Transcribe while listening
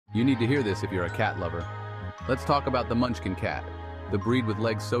You need to hear this if you're a cat lover. Let's talk about the Munchkin cat, the breed with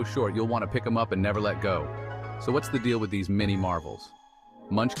legs so short you'll want to pick them up and never let go. So what's the deal with these mini marvels?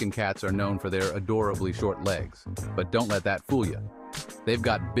 Munchkin cats are known for their adorably short legs, but don't let that fool you. They've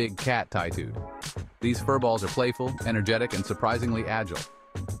got big cat attitude. These furballs are playful, energetic, and surprisingly agile.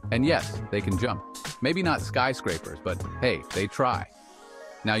 And yes, they can jump. Maybe not skyscrapers, but hey, they try.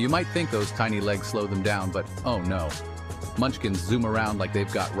 Now you might think those tiny legs slow them down, but oh no. Munchkins zoom around like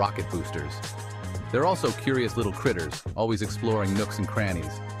they've got rocket boosters. They're also curious little critters, always exploring nooks and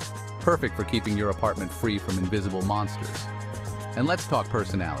crannies. Perfect for keeping your apartment free from invisible monsters. And let's talk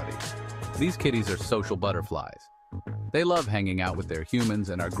personality. These kitties are social butterflies. They love hanging out with their humans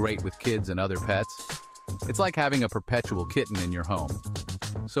and are great with kids and other pets. It's like having a perpetual kitten in your home.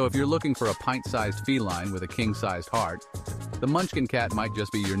 So if you're looking for a pint-sized feline with a king-sized heart, the Munchkin cat might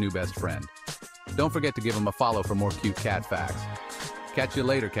just be your new best friend. Don't forget to give him a follow for more cute cat facts. Catch you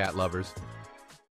later, cat lovers.